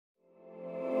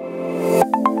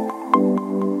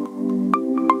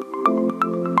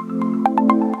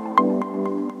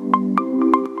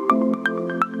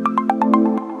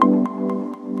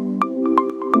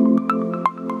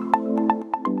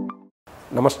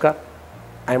Namaskar,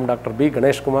 I am Dr. B.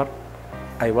 Ganesh Kumar.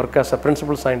 I work as a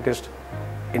principal scientist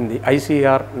in the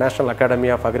ICAR National Academy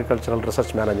of Agricultural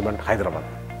Research Management, Hyderabad.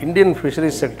 Indian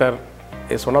fisheries sector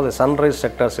is one of the sunrise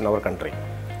sectors in our country.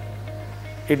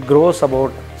 It grows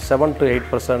about 7 to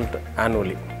 8%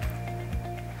 annually.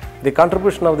 The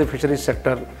contribution of the fisheries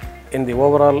sector in the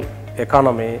overall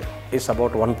economy is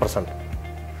about 1%,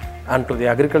 and to the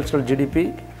agricultural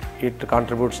GDP it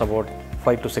contributes about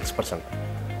 5 to 6%.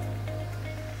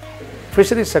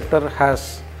 Fisheries sector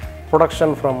has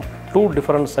production from two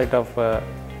different set of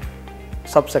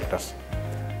subsectors.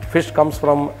 Fish comes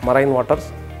from marine waters,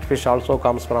 fish also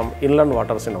comes from inland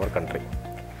waters in our country.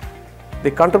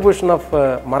 The contribution of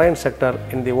marine sector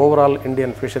in the overall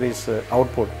Indian fisheries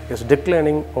output is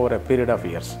declining over a period of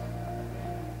years.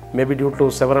 Maybe due to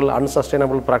several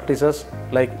unsustainable practices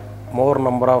like more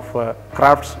number of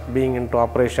crafts being into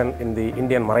operation in the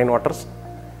Indian marine waters,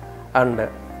 and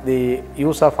the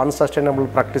use of unsustainable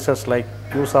practices like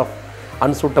use of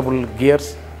unsuitable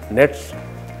gears, nets,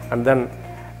 and then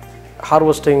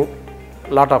harvesting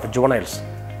lot of juveniles,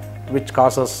 which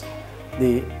causes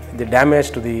the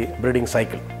damage to the breeding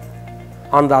cycle.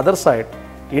 On the other side,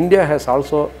 India has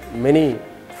also many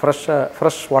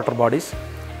fresh water bodies,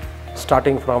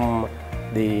 starting from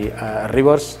the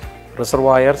rivers,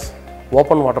 reservoirs,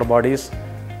 open water bodies,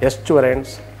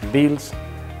 estuaries, beels,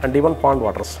 and even pond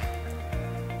waters.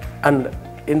 And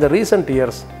in the recent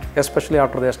years, especially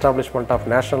after the establishment of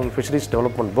National Fisheries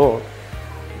Development Board,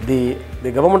 the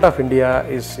Government of India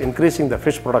is increasing the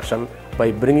fish production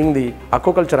by bringing the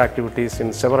aquaculture activities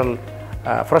in several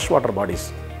freshwater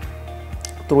bodies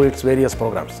through its various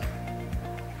programs.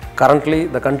 Currently,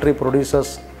 the country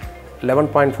produces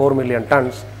 11.4 million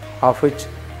tons, of which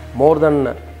more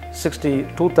than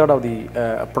 2/3 of the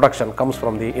production comes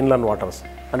from the inland waters,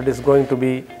 and it is going to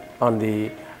be on the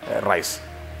rise.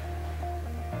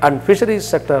 And fisheries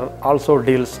sector also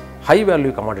deals high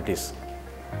value commodities.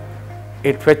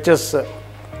 It fetches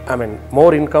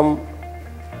more income,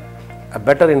 a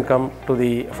better income to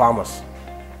the farmers.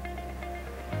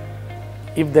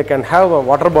 If they can have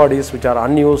water bodies which are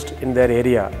unused in their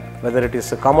area, whether it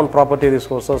is common property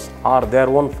resources or their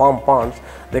own farm ponds,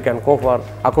 they can go for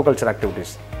aquaculture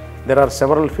activities. There are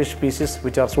several fish species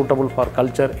which are suitable for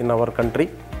culture in our country.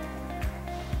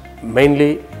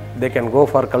 Mainly, they can go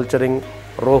for culturing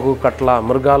rohu, katla,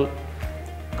 murgal,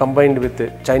 combined with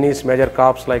Chinese major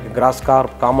carps like grass carp,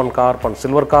 common carp, and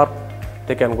silver carp.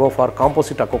 They can go for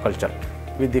composite aquaculture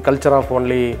with the culture of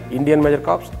only Indian major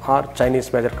carps or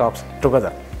Chinese major carps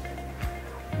together.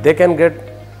 They can get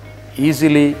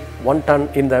easily 1 ton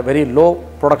in the very low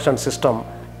production system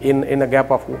in a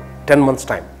gap of 10 months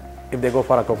time if they go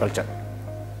for aquaculture.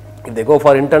 If they go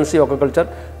for intensive aquaculture,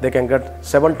 they can get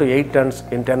 7 to 8 tons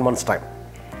in 10 months time.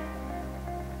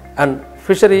 And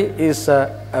fishery is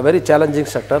a very challenging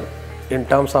sector in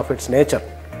terms of its nature.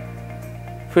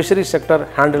 Fishery sector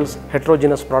handles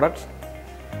heterogeneous products.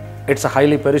 It's a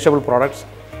highly perishable products.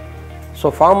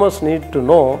 So farmers need to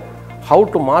know how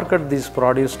to market these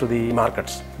produce to the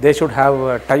markets. They should have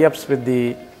tie-ups with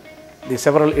the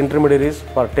several intermediaries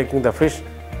for taking the fish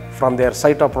from their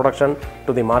site of production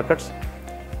to the markets,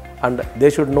 and they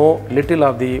should know little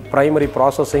of the primary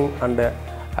processing and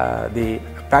the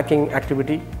packing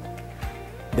activity.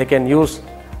 They can use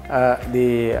the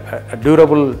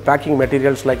durable packing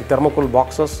materials like thermocol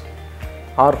boxes,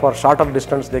 or for shorter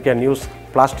distance they can use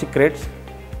plastic crates.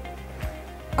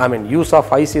 Use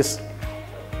of ice is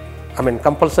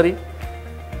compulsory.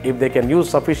 If they can use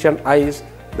sufficient ice,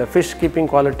 the fish keeping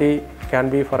quality can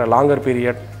be for a longer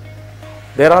period.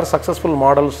 There are successful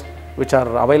models which are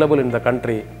available in the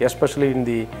country, especially in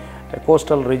the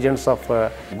coastal regions of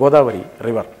Godavari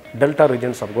River, delta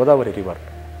regions of Godavari River.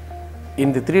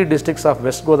 In the 3 districts of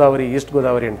West Godavari, East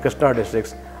Godavari, and Krishna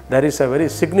districts, there is a very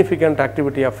significant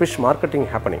activity of fish marketing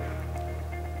happening.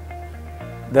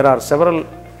 There are several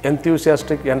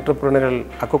enthusiastic entrepreneurial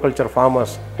aquaculture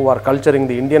farmers who are culturing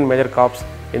the Indian major carps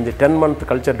in the 10-month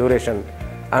culture duration,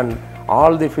 and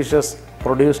all the fishes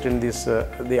produced in this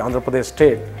the Andhra Pradesh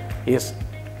state is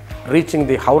reaching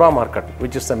the Howrah market,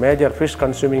 which is the major fish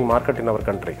consuming market in our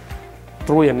country,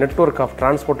 through a network of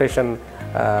transportation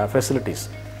facilities.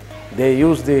 They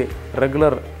use the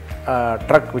regular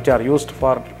truck which are used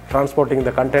for transporting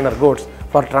the container goods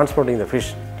for transporting the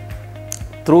fish.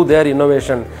 Through their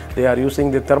innovation, they are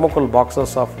using the thermocol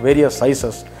boxes of various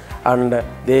sizes, and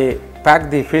they pack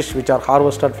the fish which are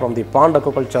harvested from the pond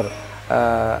aquaculture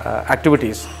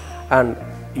activities, and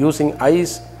using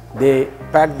ice they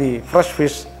pack the fresh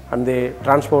fish and they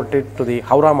transport it to the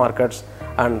Howrah markets,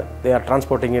 and they are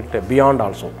transporting it beyond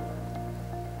also.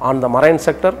 On the marine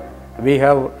sector, we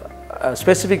have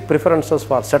specific preferences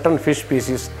for certain fish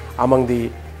species among the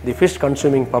fish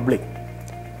consuming public.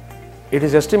 It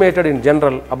is estimated in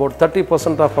general about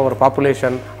 30% of our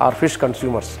population are fish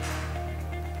consumers,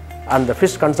 and the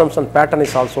fish consumption pattern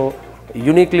is also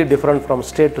uniquely different from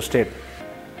state to state.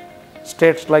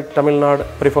 States like Tamil Nadu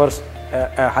prefers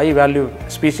a high value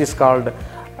species called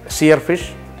seer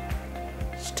fish.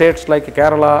 States like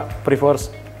Kerala prefers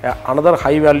another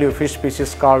high value fish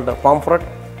species called pomfret.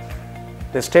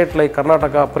 The state like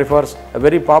Karnataka prefers a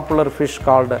very popular fish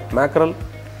called mackerel,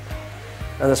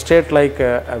 and the state like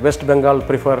West Bengal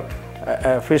prefer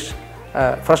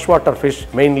freshwater fish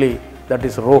mainly, that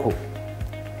is rohu.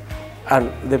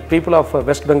 And the people of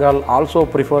West Bengal also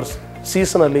prefers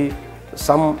seasonally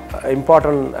some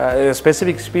important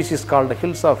specific species called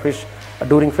hilsa fish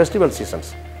during festival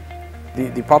seasons.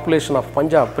 The population of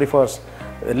Punjab prefers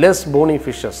less bony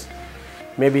fishes,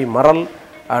 maybe marl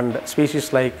and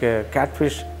species like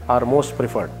catfish are most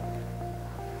preferred.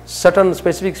 Certain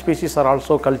specific species are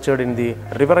also cultured in the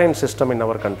riverine system in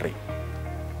our country.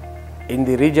 In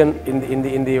the region, in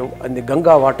the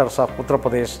Ganga waters of Uttar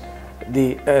Pradesh,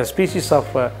 the species of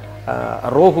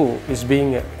rohu is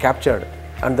being captured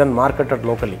and then marketed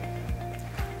locally.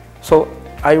 So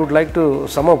I would like to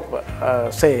sum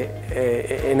up, say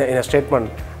in a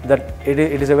statement that it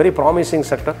is a very promising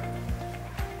sector.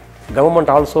 Government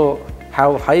also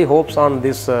have high hopes on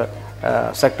this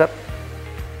sector.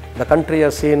 The country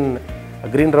has seen a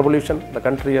green revolution, the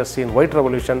country has seen white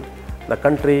revolution, the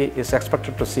country is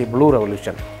expected to see blue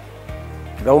revolution.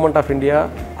 Government of India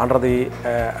under the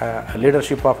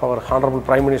leadership of our Honorable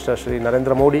Prime Minister Shri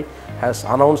Narendra Modi has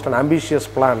announced an ambitious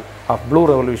plan of blue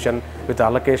revolution with the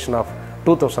allocation of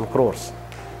 2,000 crores.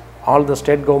 All the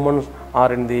state governments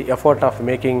are in the effort of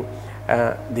making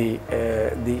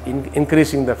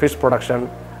increasing the fish production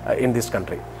in this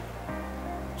country.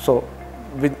 So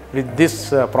with this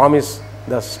promise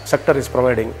the sector is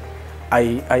providing,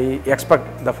 I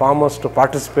expect the farmers to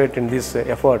participate in this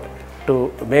effort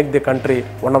to make the country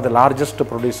one of the largest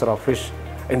producer of fish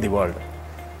in the world.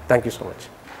 Thank you so much.